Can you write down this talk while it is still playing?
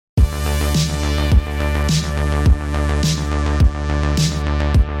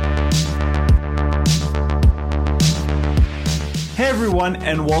everyone,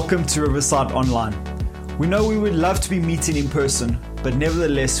 and welcome to Riverside Online. We know we would love to be meeting in person, but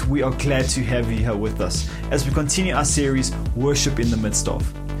nevertheless, we are glad to have you here with us as we continue our series, Worship in the Midst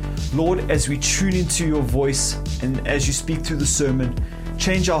of. Lord, as we tune into your voice and as you speak through the sermon,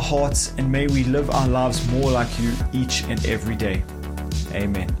 change our hearts and may we live our lives more like you each and every day.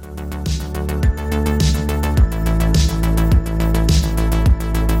 Amen.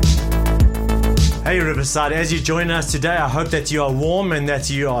 Hey Riverside, as you join us today, I hope that you are warm and that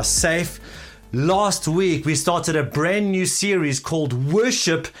you are safe. Last week, we started a brand new series called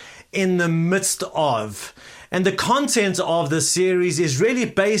Worship in the Midst of. And the content of the series is really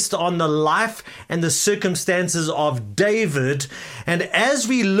based on the life and the circumstances of David. And as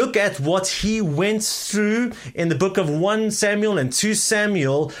we look at what he went through in the book of 1 Samuel and 2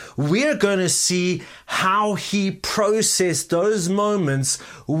 Samuel, we're going to see how he processed those moments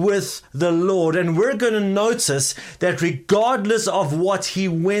with the Lord. And we're going to notice that regardless of what he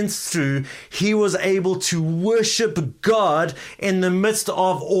went through, he was able to worship God in the midst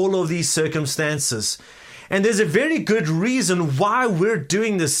of all of these circumstances. And there's a very good reason why we're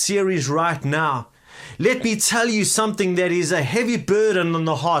doing this series right now. Let me tell you something that is a heavy burden on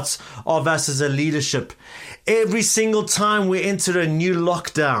the hearts of us as a leadership. Every single time we enter a new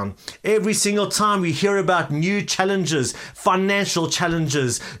lockdown, every single time we hear about new challenges, financial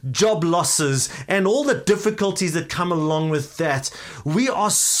challenges, job losses, and all the difficulties that come along with that, we are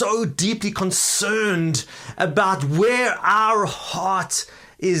so deeply concerned about where our heart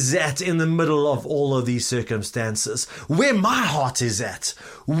is at in the middle of all of these circumstances, where my heart is at,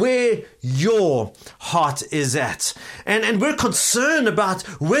 where your heart is at. And we're concerned about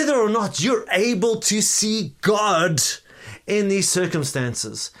whether or not you're able to see God in these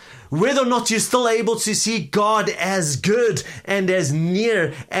circumstances, whether or not you're still able to see God as good and as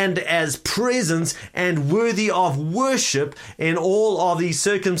near and as present and worthy of worship in all of these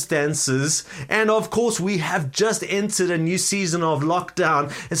circumstances. And of course, we have just entered a new season of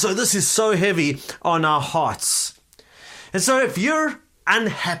lockdown. And so this is so heavy on our hearts. And so if you're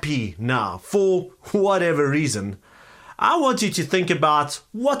unhappy now for whatever reason, I want you to think about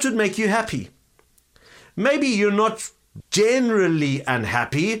what would make you happy. Maybe you're not generally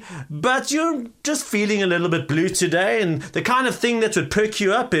unhappy, but you're just feeling a little bit blue today, and the kind of thing that would perk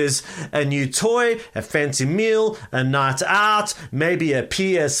you up is a new toy, a fancy meal, a night out, maybe a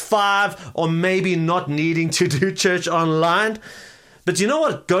PS5, or maybe not needing to do church online. But you know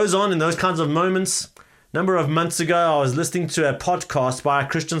what goes on in those kinds of moments? A number of months ago, I was listening to a podcast by a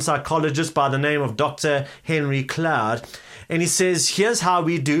Christian psychologist by the name of Dr. Henry Cloud. And he says, here's how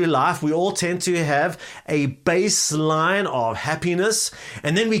we do life. We all tend to have a baseline of happiness.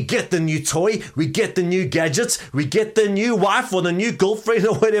 And then we get the new toy, we get the new gadgets, we get the new wife or the new girlfriend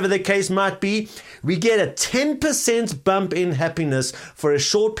or whatever the case might be. We get a 10% bump in happiness for a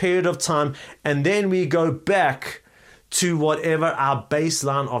short period of time. And then we go back to whatever our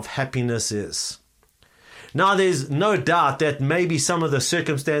baseline of happiness is. Now, there's no doubt that maybe some of the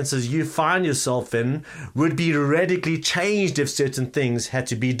circumstances you find yourself in would be radically changed if certain things had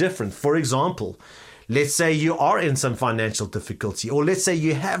to be different. For example, let's say you are in some financial difficulty, or let's say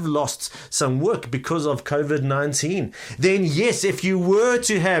you have lost some work because of COVID-19. Then yes, if you were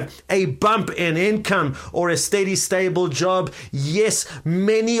to have a bump in income or a steady, stable job, yes,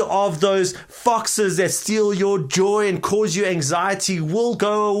 many of those foxes that steal your joy and cause you anxiety will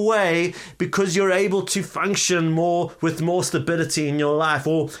go away because you're able to function more with more stability in your life.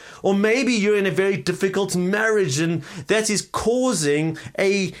 Or maybe you're in a very difficult marriage and that is causing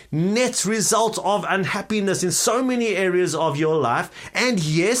a net result of unhappiness in so many areas of your life. And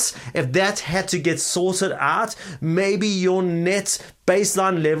yes, if that had to get sorted out, maybe your net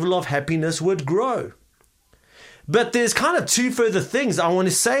baseline level of happiness would grow. But there's kind of two further things I want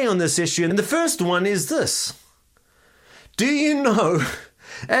to say on this issue. And the first one is this. Do you know,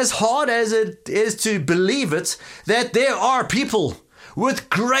 as hard as it is to believe it, that there are people with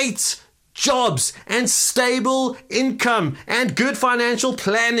great jobs and stable income and good financial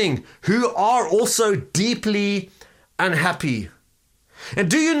planning who are also deeply unhappy? And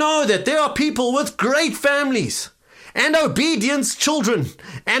do you know that there are people with great families and obedient children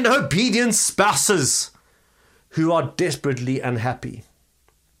and obedient spouses who are desperately unhappy?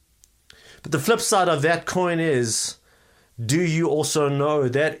 But the flip side of that coin is, do you also know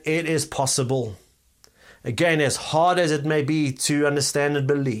that it is possible, again, as hard as it may be to understand and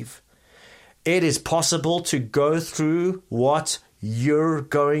believe, it is possible to go through what you're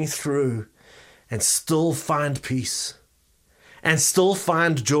going through and still find peace, and still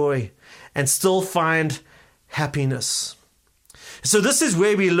find joy, and still find happiness. So this is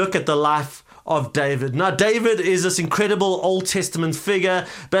where we look at the life of David. Now, David is this incredible Old Testament figure,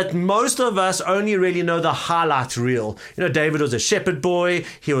 but most of us only really know the highlight reel. You know, David was a shepherd boy.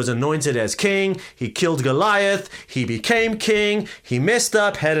 He was anointed as king. He killed Goliath. He became king. He messed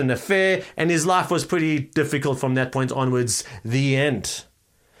up, had an affair, and his life was pretty difficult from that point onwards. The end.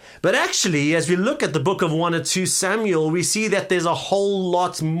 But actually, as we look at the book of 1 or 2 Samuel, we see that there's a whole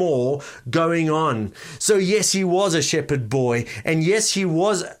lot more going on. So yes, he was a shepherd boy. And yes, he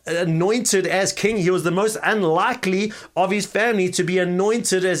was anointed as king. He was the most unlikely of his family to be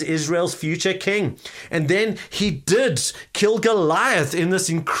anointed as Israel's future king. And then he did kill Goliath in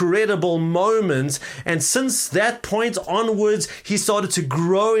this incredible moment. And since that point onwards, he started to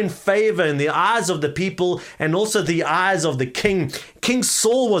grow in favor in the eyes of the people and also the eyes of the king. King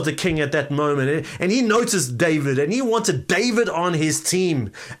Saul was the king at that moment, and he noticed David, and he wanted David on his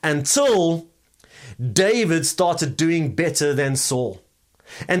team until David started doing better than Saul.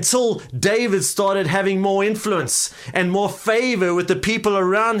 Until David started having more influence and more favor with the people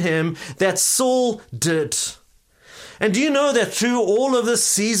around him that Saul did. And do you know that through all of this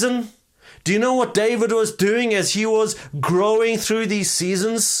season, do you know what David was doing as he was growing through these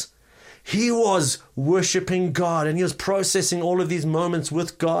seasons? He was worshiping God, and he was processing all of these moments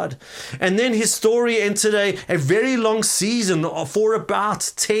with God. And then his story entered a very long season for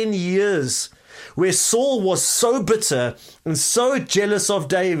about 10 years, where Saul was so bitter and so jealous of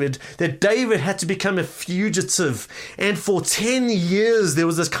David that David had to become a fugitive. And for 10 years, there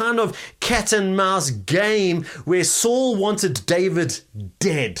was this kind of cat and mouse game where Saul wanted David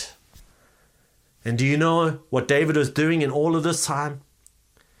dead. And do you know what David was doing in all of this time?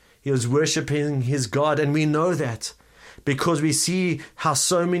 He was worshiping his God, and we know that because we see how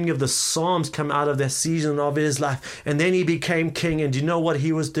so many of the Psalms come out of that season of his life. And then he became king, and do you know what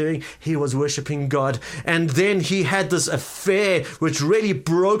he was doing? He was worshiping God. And then he had this affair which really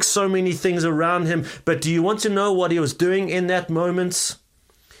broke so many things around him. But do you want to know what he was doing in that moment?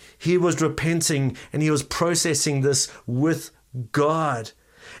 He was repenting, and he was processing this with God.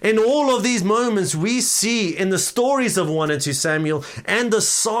 In all of these moments, we see in the stories of 1 and 2 Samuel and the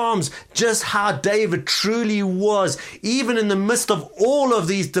Psalms just how David truly was, even in the midst of all of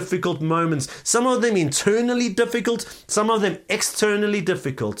these difficult moments, some of them internally difficult, some of them externally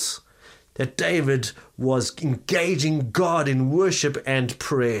difficult, that David was engaging God in worship and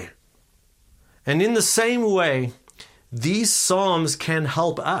prayer. And in the same way, these Psalms can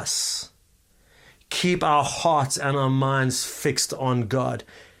help us keep our hearts and our minds fixed on God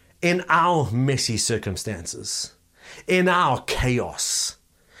in our messy circumstances, in our chaos,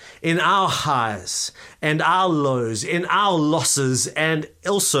 in our highs and our lows, in our losses and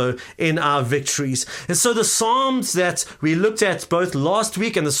also in our victories. And so the Psalms that we looked at both last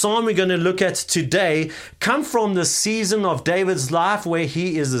week and the Psalm we're going to look at today come from the season of David's life where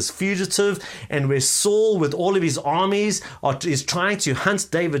he is this fugitive and where Saul with all of his armies is trying to hunt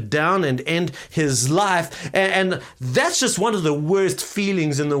David down and end his life. And that's just one of the worst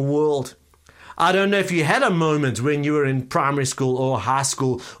feelings in the world. I don't know if you had a moment when you were in primary school or high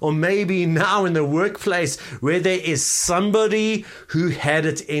school, or maybe now in the workplace, where there is somebody who had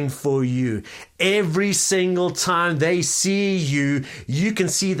it in for you. Every single time they see you, you can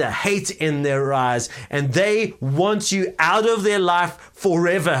see the hate in their eyes, and they want you out of their life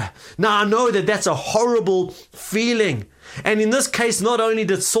forever. Now, I know that that's a horrible feeling. And in this case, not only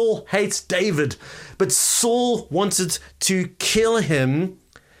did Saul hate David, but Saul wanted to kill him.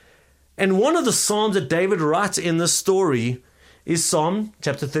 And one of the Psalms that David writes in this story is Psalm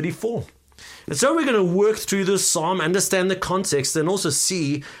chapter 34. And so we're going to work through this Psalm, understand the context, and also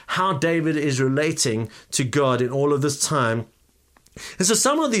see how David is relating to God in all of this time. And so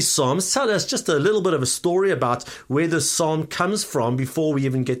some of these Psalms tell us just a little bit of a story about where the Psalm comes from before we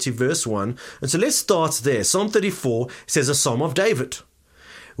even get to verse 1. And so let's start there. Psalm 34 says a Psalm of David.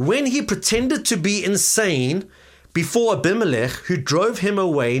 When he pretended to be insane before Abimelech, who drove him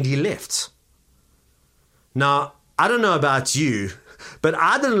away, and he left. Now, I don't know about you, but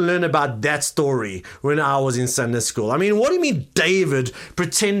I didn't learn about that story when I was in Sunday school. I mean, what do you mean David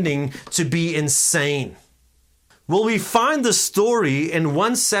pretending to be insane? Well, we find the story in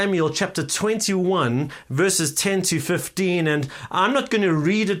 1 Samuel chapter 21, verses 10 to 15, and I'm not going to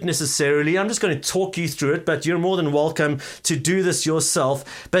read it necessarily. I'm just going to talk you through it, but you're more than welcome to do this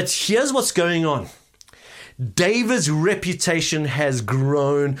yourself. But here's what's going on. David's reputation has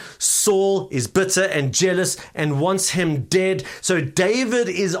grown. Saul is bitter and jealous and wants him dead. So David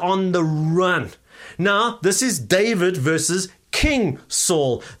is on the run. Now, this is David versus King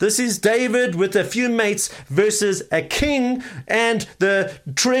Saul. This is David with a few mates versus a king and the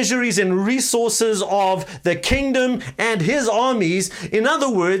treasuries and resources of the kingdom and his armies. In other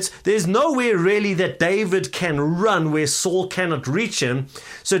words, there's nowhere really that David can run where Saul cannot reach him.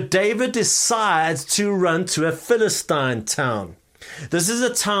 So David decides to run to a Philistine town. This is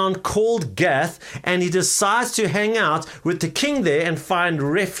a town called Gath, and he decides to hang out with the king there and find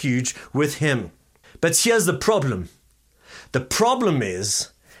refuge with him. But here's the problem. The problem is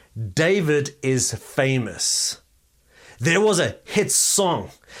David is famous. There was a hit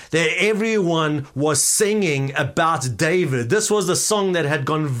song that everyone was singing about David. This was the song that had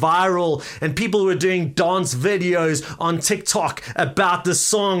gone viral, and people were doing dance videos on TikTok about the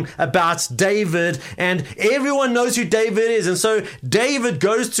song about David, and everyone knows who David is. And so David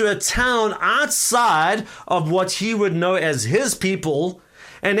goes to a town outside of what he would know as his people.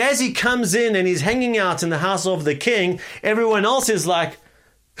 And as he comes in and he's hanging out in the house of the king, everyone else is like,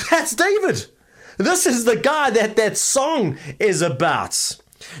 that's David. This is the guy that song is about.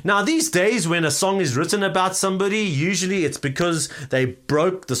 Now, these days when a song is written about somebody, usually it's because they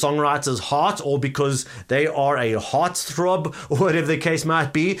broke the songwriter's heart or because they are a heartthrob or whatever the case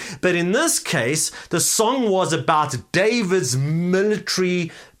might be. But in this case, the song was about David's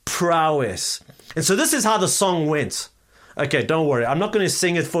military prowess. And so this is how the song went. Okay, don't worry. I'm not going to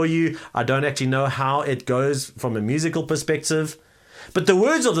sing it for you. I don't actually know how it goes from a musical perspective. But the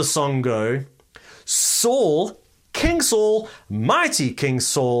words of the song go, Saul, King Saul, mighty King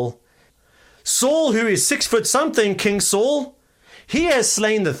Saul. Saul, who is 6 foot something, King Saul, he has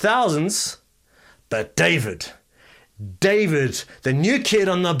slain the thousands. But David, the new kid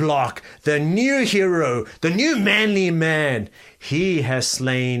on the block, the new hero, the new manly man, he has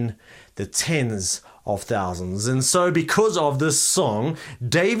slain the tens of thousands. And so because of this song,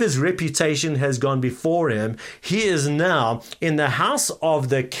 David's reputation has gone before him. He is now in the house of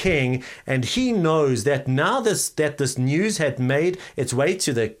the king, and he knows that now that this news had made its way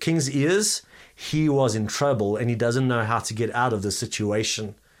to the king's ears, he was in trouble and he doesn't know how to get out of the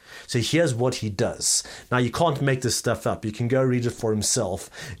situation. So here's what he does. Now, you can't make this stuff up. You can go read it for himself.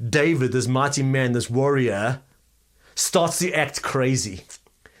 David, this mighty man, this warrior, starts to act crazy.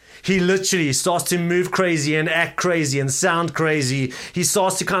 He literally starts to move crazy and act crazy and sound crazy. He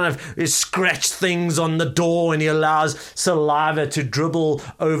starts to kind of scratch things on the door, and he allows saliva to dribble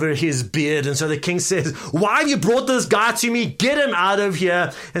over his beard. And so the king says, why have you brought this guy to me? Get him out of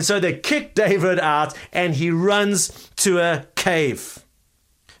here. And so they kick David out, and he runs to a cave.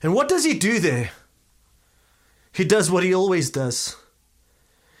 And what does he do there? He does what he always does.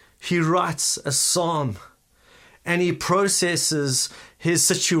 He writes a psalm, and he processes his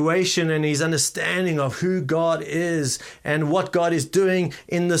situation and his understanding of who God is and what God is doing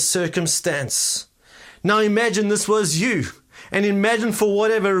in the circumstance. Now imagine this was you, and imagine for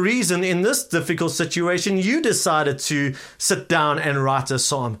whatever reason in this difficult situation you decided to sit down and write a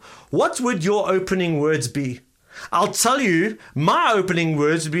psalm. What would your opening words be? I'll tell you, my opening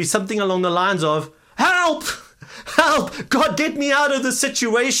words would be something along the lines of, help! Help! God, get me out of this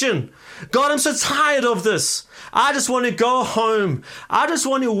situation. God, I'm so tired of this. I just want to go home. I just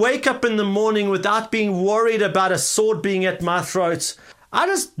want to wake up in the morning without being worried about a sword being at my throat. I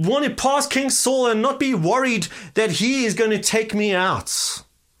just want to pass King Saul and not be worried that he is going to take me out.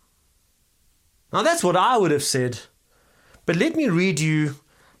 Now that's what I would have said. But let me read you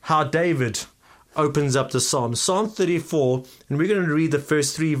how David opens up the psalm. Psalm 34, and we're going to read the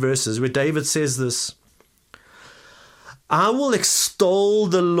first 3 verses where David says this. I will extol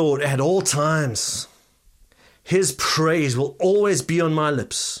the Lord at all times. His praise will always be on my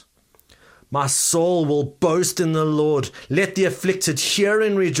lips. My soul will boast in the Lord. Let the afflicted hear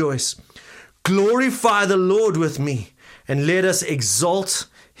and rejoice. Glorify the Lord with me, and let us exalt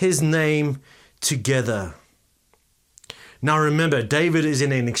his name together. Now remember, David is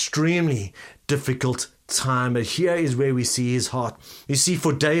in an extremely difficult time, but here is where we see his heart. You see,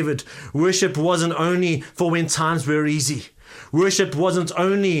 for David, worship wasn't only for when times were easy. Worship wasn't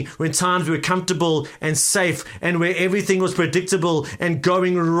only when times were comfortable and safe and where everything was predictable and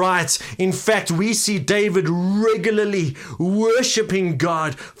going right. In fact, we see David regularly worshiping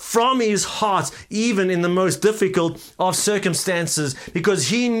God from his heart, even in the most difficult of circumstances, because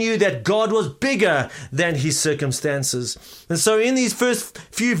he knew that God was bigger than his circumstances. And so in these first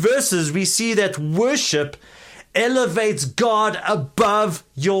few verses, we see that worship elevates God above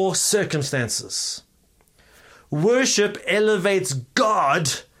your circumstances. Worship elevates God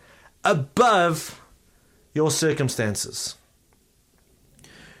above your circumstances.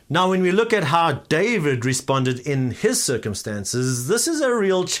 Now, when we look at how David responded in his circumstances, this is a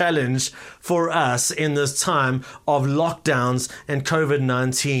real challenge for us in this time of lockdowns and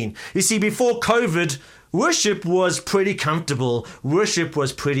COVID-19. You see, before COVID, worship was pretty comfortable. Worship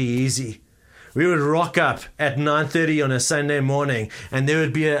was pretty easy. We would rock up at 9:30 on a Sunday morning, and there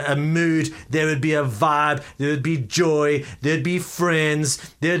would be a mood, there would be a vibe, there would be joy, there'd be friends,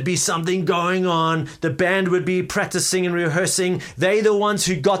 there'd be something going on. The band would be practicing and rehearsing. They're the ones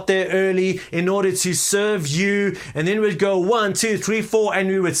who got there early in order to serve you. And then we'd go 1, 2, 3, 4, and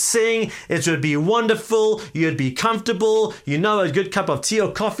we would sing. It would be wonderful. You'd be comfortable. You know a good cup of tea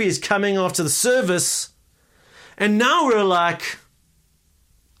or coffee is coming after the service. And now we're like,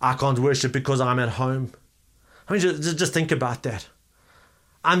 I can't worship because I'm at home. I mean, just think about that.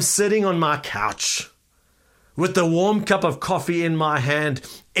 I'm sitting on my couch with the warm cup of coffee in my hand,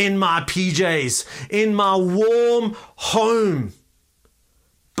 in my PJs, in my warm home.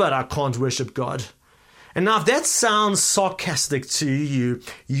 But I can't worship God. And now if that sounds sarcastic to you,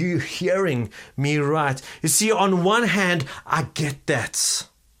 you're hearing me right. You see, on one hand, I get that.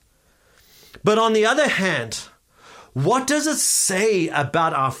 But on the other hand, what does it say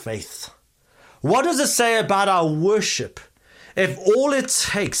about our faith? What does it say about our worship if all it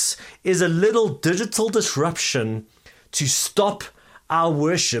takes is a little digital disruption to stop our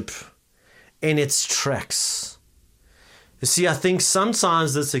worship in its tracks? You see, I think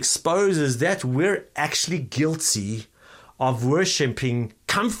sometimes this exposes that we're actually guilty of worshiping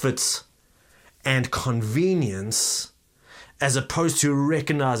comfort and convenience, as opposed to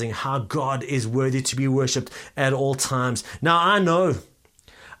recognizing how God is worthy to be worshipped at all times. Now, I know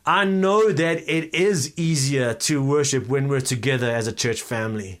that it is easier to worship when we're together as a church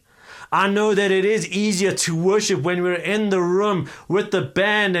family. I know that it is easier to worship when we're in the room with the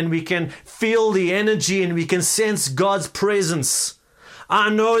band and we can feel the energy and we can sense God's presence.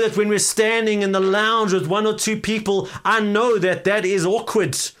 I know that when we're standing in the lounge with 1 or 2 people, I know that that is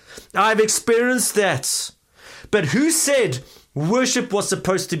awkward. I've experienced that. But who said worship was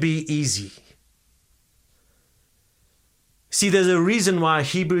supposed to be easy? See, there's a reason why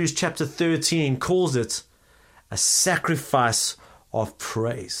Hebrews chapter 13 calls it a sacrifice of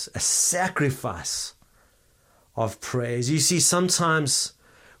praise. A sacrifice of praise. You see, sometimes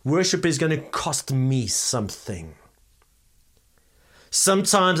worship is going to cost me something.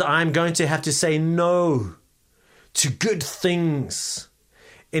 Sometimes I'm going to have to say no to good things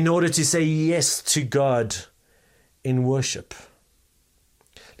in order to say yes to God in worship.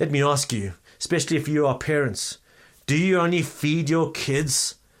 Let me ask you, especially if you are parents, do you only feed your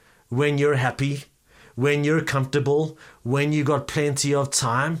kids when you're happy, when you're comfortable, when you got plenty of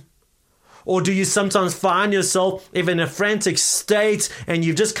time? Or do you sometimes find yourself in a frantic state and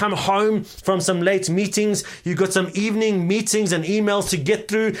you've just come home from some late meetings, you've got some evening meetings and emails to get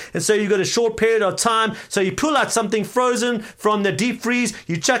through, and so you've got a short period of time, so you pull out something frozen from the deep freeze,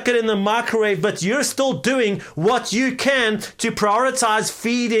 you chuck it in the microwave, but you're still doing what you can to prioritize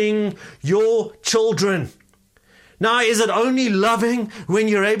feeding your children. Now, is it only loving when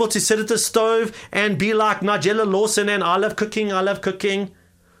you're able to sit at the stove and be like Nigella Lawson and I love cooking?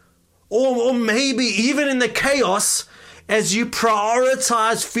 Or maybe even in the chaos, as you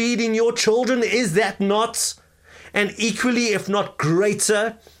prioritize feeding your children, is that not an equally, if not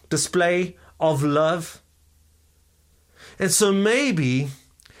greater, display of love? And so maybe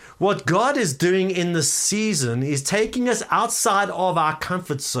what God is doing in this season is taking us outside of our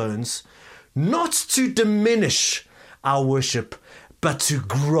comfort zones, not to diminish our worship, but to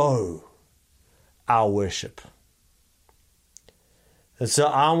grow our worship. And so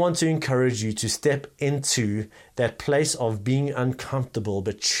I want to encourage you to step into that place of being uncomfortable,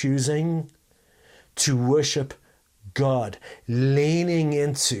 but choosing to worship God, leaning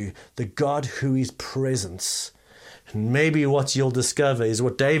into the God who is present. And maybe what you'll discover is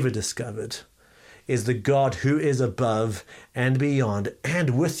what David discovered, is the God who is above and beyond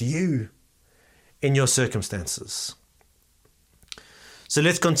and with you in your circumstances. So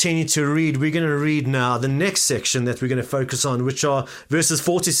let's continue to read. We're going to read now the next section that we're going to focus on, which are verses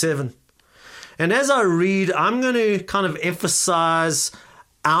 4 to 7. And as I read, I'm going to kind of emphasize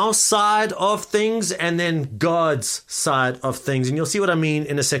our side of things and then God's side of things. And you'll see what I mean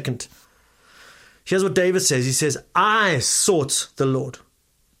in a second. Here's what David says. He says, I sought the Lord,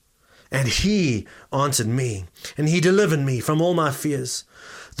 and he answered me, and he delivered me from all my fears.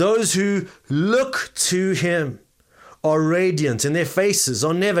 Those who look to him are radiant, and their faces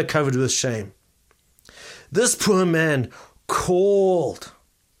are never covered with shame. This poor man called,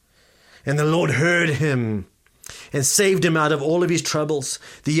 and the Lord heard him and saved him out of all of his troubles.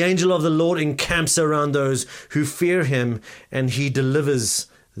 The angel of the Lord encamps around those who fear him, and he delivers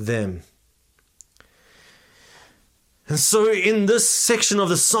them. And so in this section of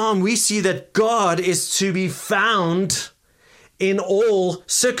the psalm, we see that God is to be found in all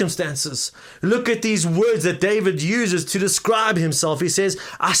circumstances. Look at these words that David uses to describe himself. He says,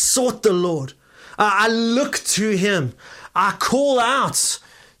 I sought the Lord. I look to him. I call out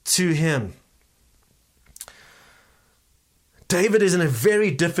to him. David is in a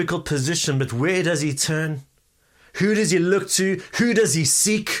very difficult position, but where does he turn? Who does he look to? Who does he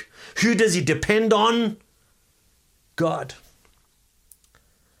seek? Who does he depend on? God.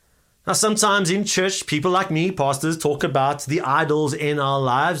 Now, sometimes in church, people like me, pastors, talk about the idols in our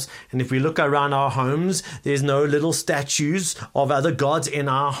lives. And if we look around our homes, there's no little statues of other gods in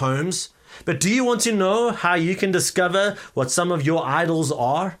our homes. But do you want to know how you can discover what some of your idols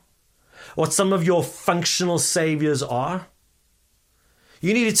are? What some of your functional saviors are?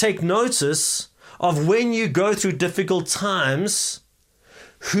 You need to take notice of when you go through difficult times,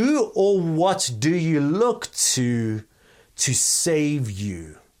 who or what do you look to save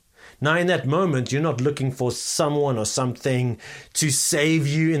you? Now, in that moment, you're not looking for someone or something to save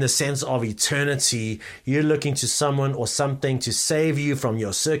you in the sense of eternity. You're looking to someone or something to save you from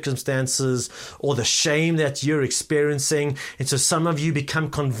your circumstances or the shame that you're experiencing. And so some of you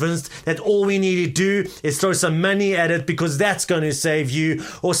become convinced that all we need to do is throw some money at it because that's going to save you.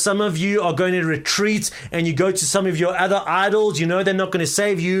 Or some of you are going to retreat and you go to some of your other idols. You know they're not going to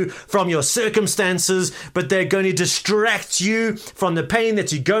save you from your circumstances, but they're going to distract you from the pain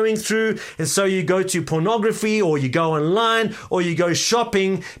that you're going through. And so you go to pornography, or you go online, or you go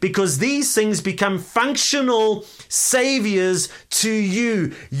shopping, because these things become functional saviors to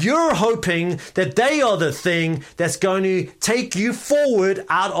you. You're hoping that they are the thing that's going to take you forward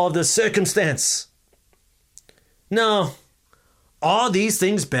out of the circumstance. Now, are these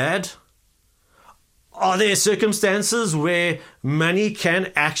things bad? Are there circumstances where money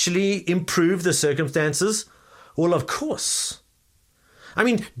can actually improve the circumstances? Well, of course. I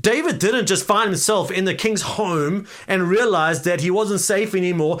mean, David didn't just find himself in the king's home and realize that he wasn't safe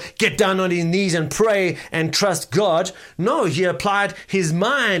anymore, get down on his knees and pray and trust God. No, he applied his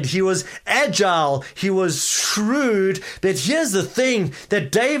mind. He was agile. He was shrewd. But here's the thing,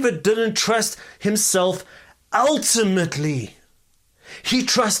 that David didn't trust himself ultimately. He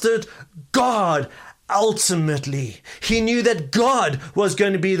trusted God ultimately. He knew that God was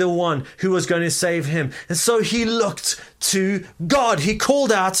going to be the one who was going to save him. And so he looked to God. He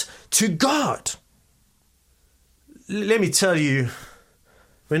called out to God. Let me tell you,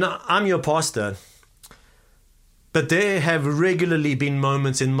 when I'm your pastor, but there have regularly been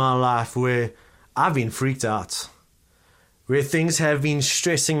moments in my life where I've been freaked out, where things have been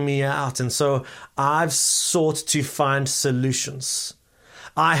stressing me out. And so I've sought to find solutions.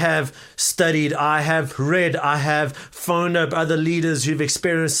 I have studied, I have read, I have phoned up other leaders who've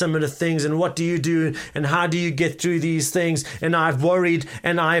experienced similar things, and what do you do and how do you get through these things? And I've worried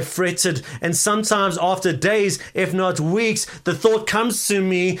and I've fretted, and sometimes after days, if not weeks, the thought comes to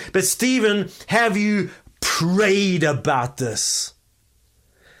me, but Stephen, have you prayed about this?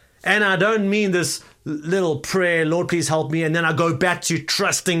 And I don't mean this little prayer, Lord, please help me, and then I go back to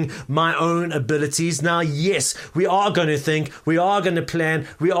trusting my own abilities. Now, yes, we are going to think, we are going to plan,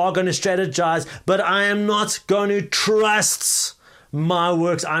 we are going to strategize, but I am not going to trust my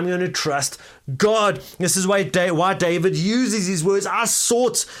works. I'm going to trust God. This is why David uses these words. I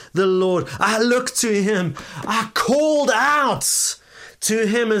sought the Lord. I looked to him. I called out to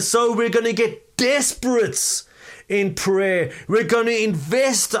him. And so we're going to get desperate in prayer. We're going to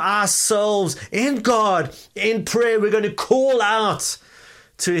invest ourselves in God in prayer. We're going to call out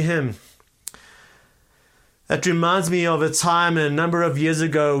to him. That reminds me of a time a number of years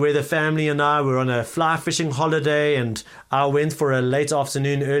ago where the family and I were on a fly fishing holiday, and I went for a late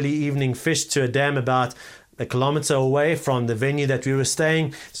afternoon, early evening fish to a dam about a kilometer away from the venue that we were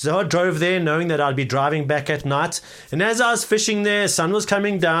staying. So I drove there knowing that I'd be driving back at night. And as I was fishing there, sun was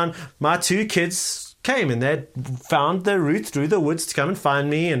coming down, my two kids came and they found the route through the woods to come and find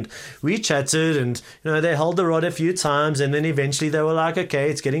me, and we chatted, and they held the rod a few times, and then eventually they were like, okay,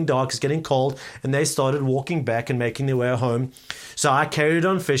 it's getting dark, it's getting cold, and they started walking back and making their way home. So I carried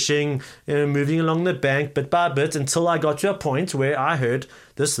on fishing, moving along the bank bit by bit until I got to a point where I heard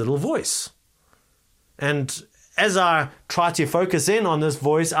this little voice. And as I tried to focus in on this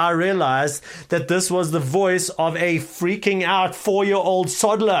voice, I realized that this was the voice of a freaking out 4-year-old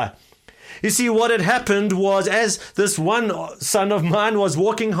toddler. You see, what had happened was, as this one son of mine was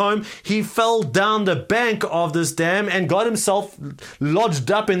walking home, he fell down the bank of this dam and got himself lodged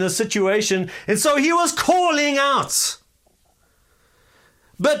up in this situation. And so he was calling out.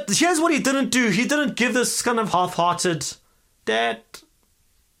 But here's what he didn't do. He didn't give this kind of half-hearted, Dad,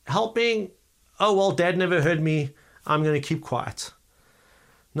 helping. Oh, well, Dad never heard me. I'm going to keep quiet.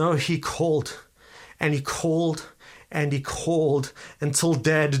 No, he called and he called and he called until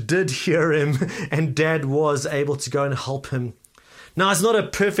Dad did hear him and Dad was able to go and help him. Now, it's not a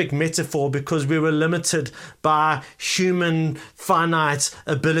perfect metaphor because we were limited by human finite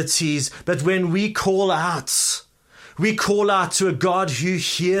abilities. But when we call out to a God who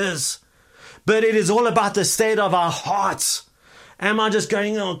hears. But it is all about the state of our hearts. Am I just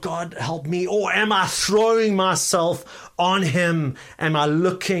going, oh God, help me? Or am I throwing myself on him? Am I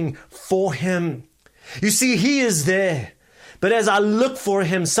looking for him? You see, he is there. But as I look for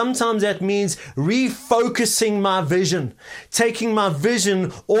him, sometimes that means refocusing my vision, taking my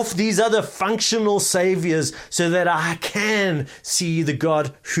vision off these other functional saviors so that I can see the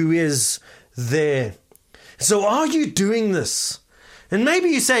God who is there. So are you doing this? And maybe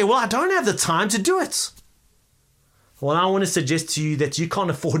you say, well, I don't have the time to do it. Well, I want to suggest to you that you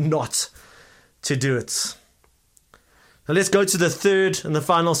can't afford not to do it. Now let's go to the third and the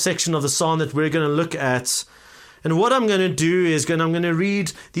final section of the psalm that we're going to look at. And what I'm going to do is I'm going to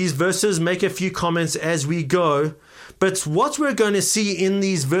read these verses, make a few comments as we go. But what we're going to see in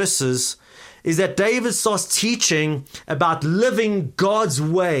these verses is that David starts teaching about living God's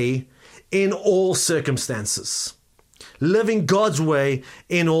way in all circumstances. Living God's way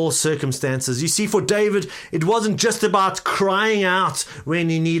in all circumstances. You see, for David, it wasn't just about crying out when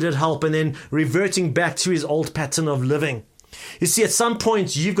he needed help and then reverting back to his old pattern of living. You see, at some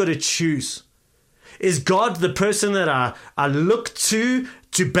point, you've got to choose. Is God the person that I look to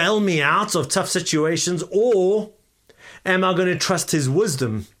bail me out of tough situations? Or am I going to trust his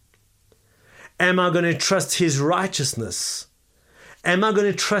wisdom? Am I going to trust his righteousness? Am I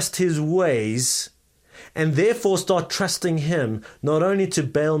going to trust his ways? And therefore start trusting him not only to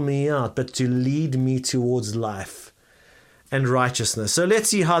bail me out, but to lead me towards life and righteousness. So let's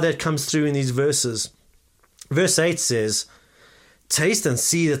see how that comes through in these verses. Verse 8 says, "Taste and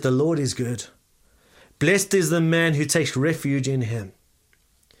see that the Lord is good. Blessed is the man who takes refuge in him."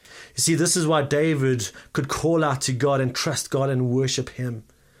 You see, this is why David could call out to God and trust God and worship him.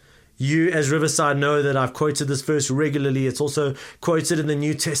 You, as Riverside, know that I've quoted this verse regularly. It's also quoted in the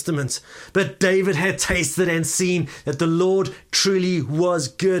New Testament. But David had tasted and seen that the Lord truly was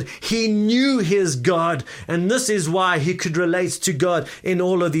good. He knew his God, and this is why he could relate to God in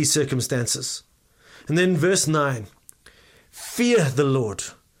all of these circumstances. And then verse 9, "Fear the Lord,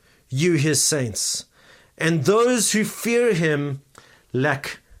 you his saints, and those who fear him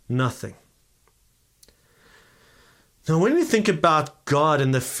lack nothing." Now, when we think about God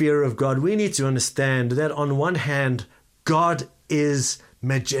and the fear of God, we need to understand that on one hand, God is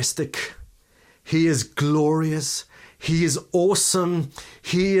majestic. He is glorious. He is awesome.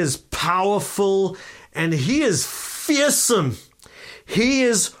 He is powerful. And he is fearsome. He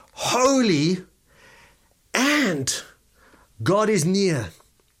is holy. And God is near.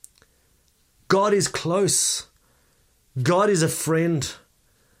 God is close. God is a friend.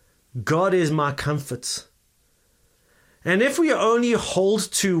 God is my comfort. And if we only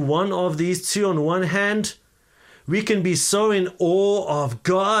hold to one of these two on one hand, we can be so in awe of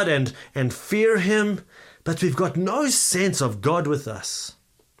God and fear him, but we've got no sense of God with us.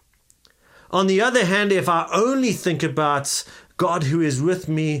 On the other hand, if I only think about God who is with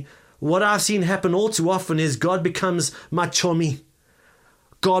me, what I've seen happen all too often is God becomes my chummy.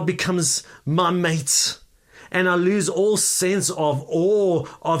 God becomes my mate. And I lose all sense of awe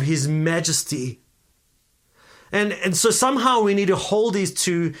of his majesty. And so somehow we need to hold these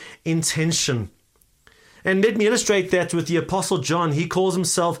two in tension. And let me illustrate that with the Apostle John. He calls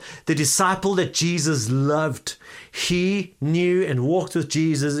himself the disciple that Jesus loved. He knew and walked with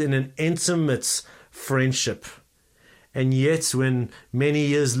Jesus in an intimate friendship. And yet when many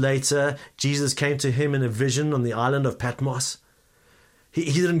years later, Jesus came to him in a vision on the island of Patmos, he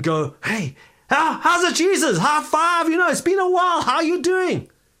didn't go, "Hey, how's it, Jesus? High five, it's been a while. How are you doing?"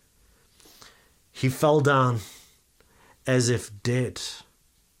 He fell down as if dead.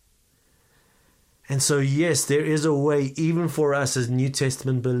 And so, yes, there is a way, even for us as New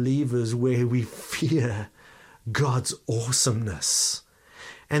Testament believers, where we fear God's awesomeness.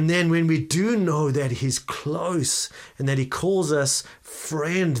 And then when we do know that he's close and that he calls us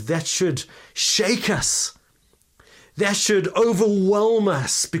friend, that should shake us. That should overwhelm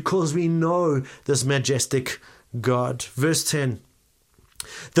us because we know this majestic God. Verse 10,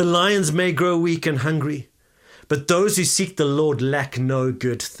 "The lions may grow weak and hungry, but those who seek the Lord lack no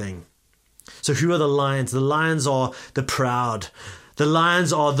good thing." So who are the lions? The lions are the proud. The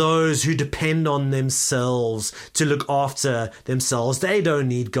lions are those who depend on themselves to look after themselves. They don't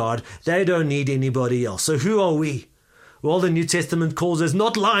need God. They don't need anybody else. So who are we? Well, the New Testament calls us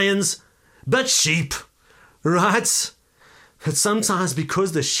not lions, but sheep, right? But sometimes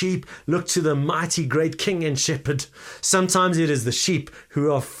because the sheep look to the mighty great king and shepherd, sometimes it is the sheep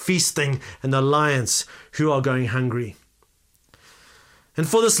who are feasting and the lions who are going hungry. And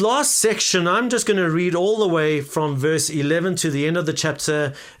for this last section, I'm just going to read all the way from verse 11 to the end of the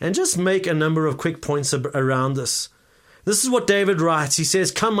chapter and just make a number of quick points around this. This is what David writes. He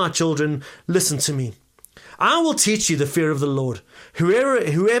says, "Come, my children, listen to me. I will teach you the fear of the Lord.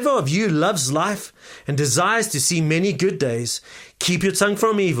 Whoever of you loves life and desires to see many good days, keep your tongue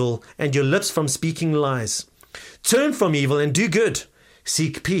from evil and your lips from speaking lies. Turn from evil and do good.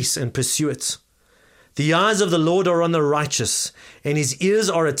 Seek peace and pursue it. The eyes of the Lord are on the righteous, and his ears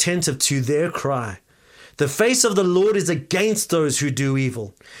are attentive to their cry. The face of the Lord is against those who do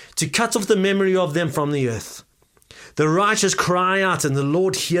evil, to cut off the memory of them from the earth. The righteous cry out, and the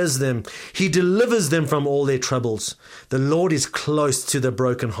Lord hears them. He delivers them from all their troubles. The Lord is close to the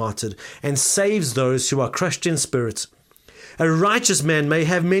brokenhearted, and saves those who are crushed in spirit. A righteous man may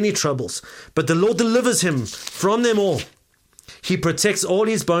have many troubles, but the Lord delivers him from them all. He protects all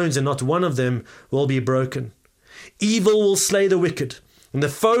his bones, and not one of them will be broken. Evil will slay the wicked, and the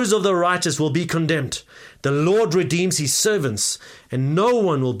foes of the righteous will be condemned. The Lord redeems his servants, and no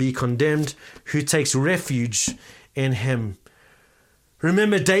one will be condemned who takes refuge in him."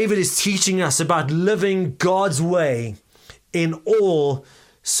 Remember, David is teaching us about living God's way in all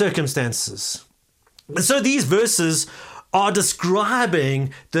circumstances. And so these verses are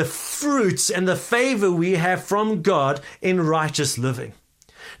describing the fruits and the favor we have from God in righteous living.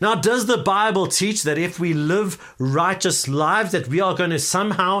 Now, does the Bible teach that if we live righteous lives that we are going to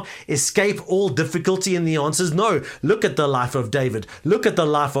somehow escape all difficulty? And the answer is no. Look at the life of David. Look at the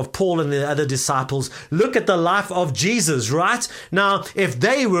life of Paul and the other disciples. Look at the life of Jesus, right? Now, if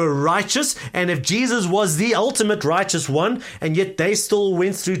they were righteous and if Jesus was the ultimate righteous one, and yet they still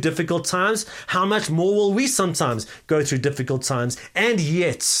went through difficult times, how much more will we sometimes go through difficult times? And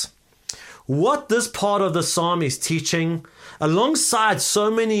yet, what this part of the psalm is teaching, alongside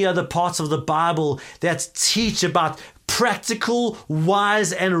so many other parts of the Bible that teach about practical,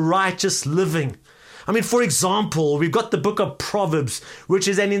 wise, and righteous living. I mean, for example, we've got the book of Proverbs, which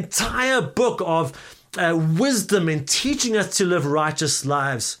is an entire book of wisdom and teaching us to live righteous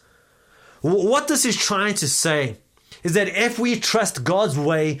lives. What this is trying to say is that if we trust God's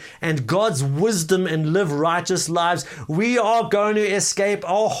way and God's wisdom and live righteous lives, we are going to escape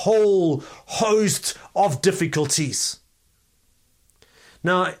a whole host of difficulties.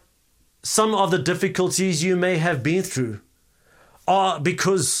 Now, some of the difficulties you may have been through are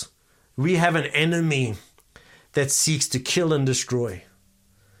because we have an enemy that seeks to kill and destroy.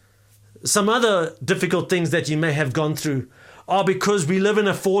 Some other difficult things that you may have gone through are because we live in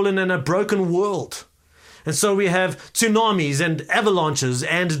a fallen and a broken world. And so we have tsunamis and avalanches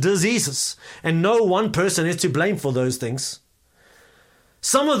and diseases, and no one person is to blame for those things.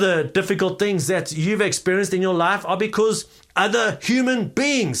 Some of the difficult things that you've experienced in your life are because other human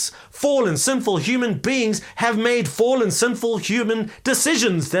beings, fallen, sinful human beings, have made fallen, sinful human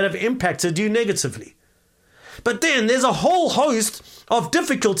decisions that have impacted you negatively. But then there's a whole host of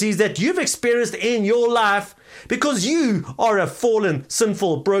difficulties that you've experienced in your life because you are a fallen,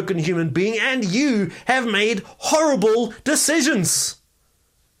 sinful, broken human being and you have made horrible decisions.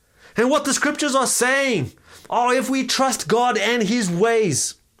 And what the scriptures are saying, if we trust God and his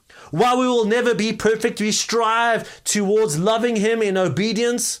ways, while we will never be perfect, we strive towards loving him in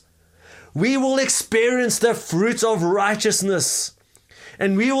obedience, we will experience the fruit of righteousness.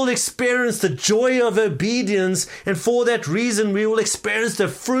 And we will experience the joy of obedience. And for that reason, we will experience the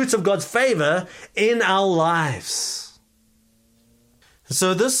fruit of God's favor in our lives.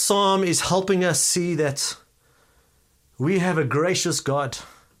 So this psalm is helping us see that we have a gracious God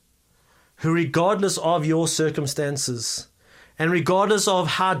who, regardless of your circumstances, and regardless of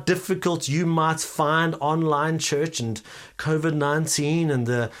how difficult you might find online church and COVID-19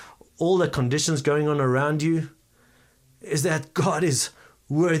 and all the conditions going on around you, is that God is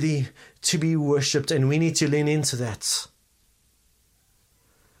worthy to be worshipped, and we need to lean into that.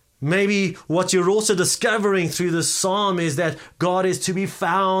 Maybe what you're also discovering through this psalm is that God is to be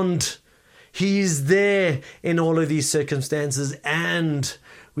found. He's there in all of these circumstances, and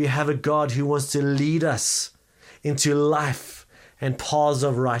we have a God who wants to lead us into life and paths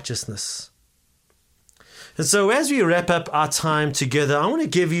of righteousness. And so as we wrap up our time together, I want to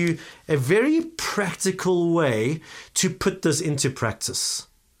give you a very practical way to put this into practice.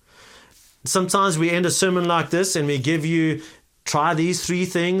 Sometimes we end a sermon like this and we give you, try these 3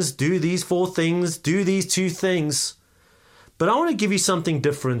 things, do these 4 things, do these 2 things. But I want to give you something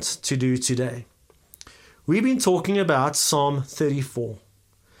different to do today. we've been talking about Psalm 34.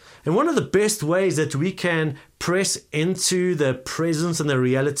 And one of the best ways that we can press into the presence and the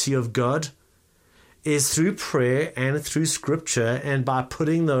reality of God is through prayer and through scripture, and by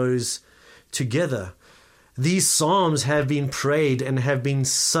putting those together. These psalms have been prayed and have been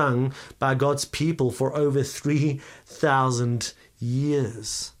sung by God's people for over 3,000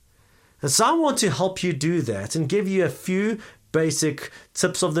 years. And so I want to help you do that and give you a few basic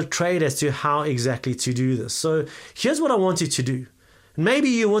tips of the trade as to how exactly to do this. So here's what I want you to do. Maybe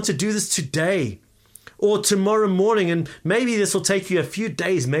you want to do this today or tomorrow morning, and maybe this will take you a few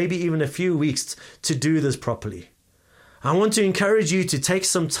days, maybe even a few weeks to do this properly. I want to encourage you to take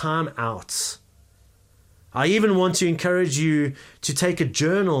some time out. I even want to encourage you to take a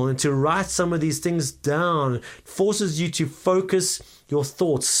journal and to write some of these things down. It forces you to focus your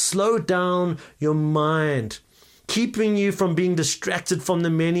thoughts, slow down your mind, keeping you from being distracted from the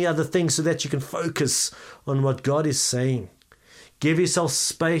many other things so that you can focus on what God is saying. Give yourself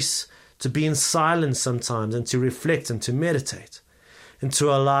space to be in silence sometimes and to reflect and to meditate and to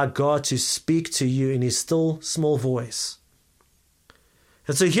allow God to speak to you in his still small voice.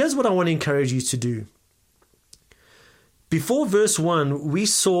 And so here's what I want to encourage you to do. Before verse 1, we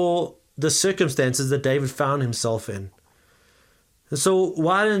saw the circumstances that David found himself in. And so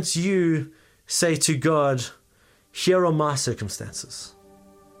why don't you say to God, here are my circumstances.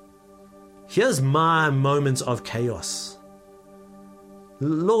 Here's my moments of chaos.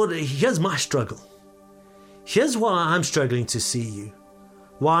 Lord, here's my struggle. Here's why I'm struggling to see you,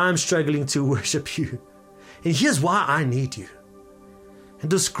 why I'm struggling to worship you, and here's why I need you. And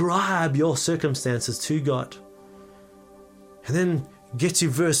describe your circumstances to God. And then get to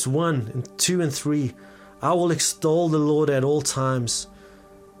verse 1 and 2 and 3. I will extol the Lord at all times.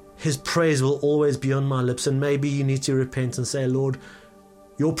 His praise will always be on my lips. And maybe you need to repent and say, Lord,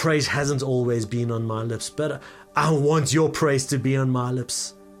 your praise hasn't always been on my lips, but I want your praise to be on my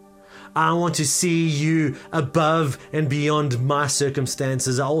lips. I want to see you above and beyond my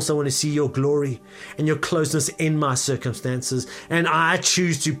circumstances. I also want to see your glory and your closeness in my circumstances. And I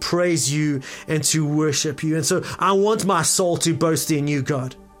choose to praise you and to worship you. And so I want my soul to boast in you,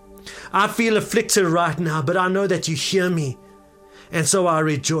 God. I feel afflicted right now, but I know that you hear me. And so I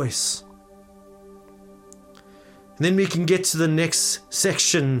rejoice. And then we can get to the next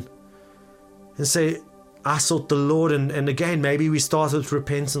section and say, I sought the Lord, and again, maybe we start with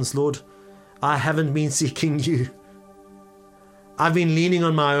repentance. Lord, I haven't been seeking you. I've been leaning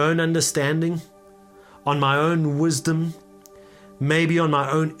on my own understanding, on my own wisdom, maybe on my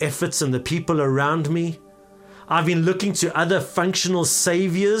own efforts and the people around me. I've been looking to other functional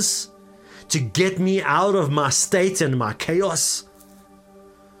saviors to get me out of my state and my chaos.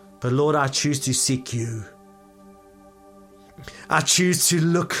 But Lord, I choose to seek you. I choose to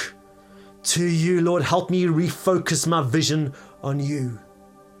look to you. Lord, help me refocus my vision on you.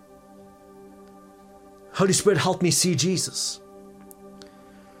 Holy Spirit, help me see Jesus.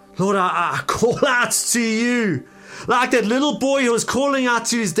 Lord, I call out to you. Like that little boy who was calling out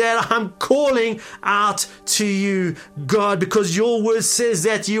to his dad, I'm calling out to you, God, because your word says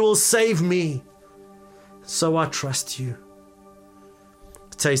that you will save me. So I trust you.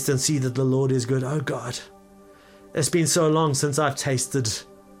 Taste and see that the Lord is good. Oh God, it's been so long since I've tasted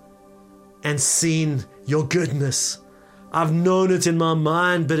and seen your goodness. I've known it in my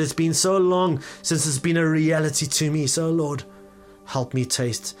mind, but it's been so long since it's been a reality to me. So Lord, help me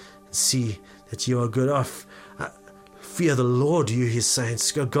taste and see that you are good. Fear the Lord, you his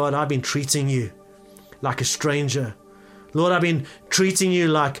saints. God, I've been treating you like a stranger. Lord, I've been treating you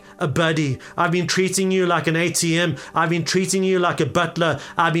like a buddy. I've been treating you like an ATM. I've been treating you like a butler.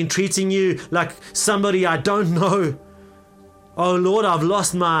 I've been treating you like somebody I don't know. Oh Lord, I've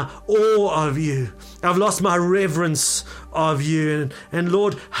lost my awe of you. I've lost my reverence of you. And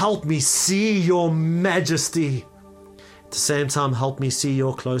Lord, help me see your majesty. At the same time, help me see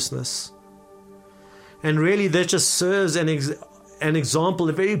your closeness. And really, that just serves an example,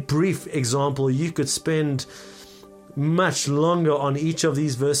 a very brief example. You could spend much longer on each of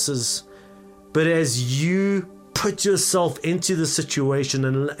these verses. But as you put yourself into the situation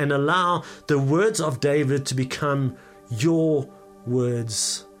and allow the words of David to become your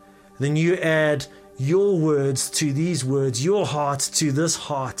words, then you add your words to these words, your heart to this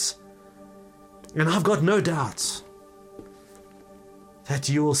heart. And I've got no doubt that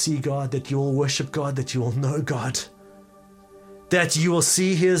you will see God, that you will worship God, that you will know God, that you will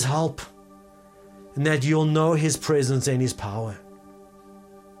see his help, and that you'll know his presence and his power.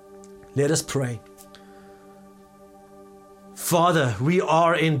 Let us pray. Father, we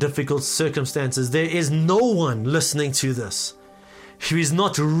are in difficult circumstances. There is no one listening to this who is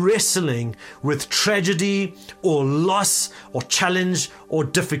not wrestling with tragedy or loss or challenge or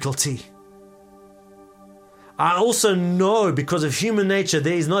difficulty. I also know, because of human nature,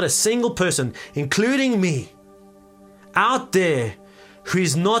 there is not a single person, including me, out there who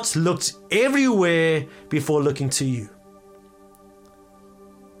has not looked everywhere before looking to you.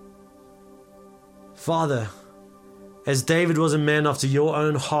 Father, as David was a man after your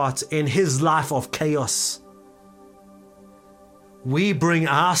own heart in his life of chaos, we bring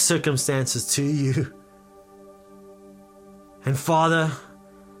our circumstances to you. And Father,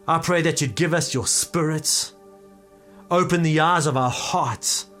 I pray that you'd give us your Spirit, open the eyes of our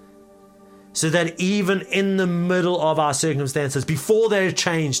hearts, so that even in the middle of our circumstances, before they're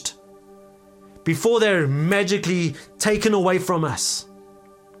changed, before they're magically taken away from us,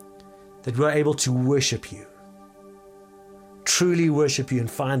 that we're able to worship you, truly worship you, and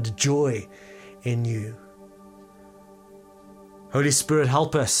find joy in you. Holy Spirit,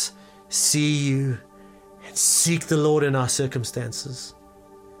 help us see you and seek the Lord in our circumstances.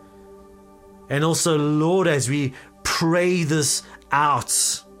 And also, Lord, as we pray this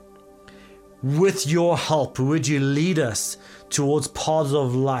out, with your help, would you lead us towards paths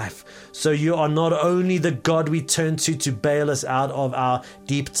of life, so you are not only the God we turn to bail us out of our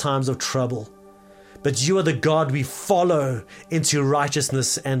deep times of trouble, but you are the God we follow into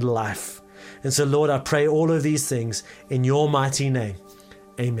righteousness and life. And so, Lord, I pray all of these things in your mighty name.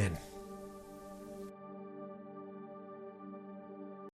 Amen.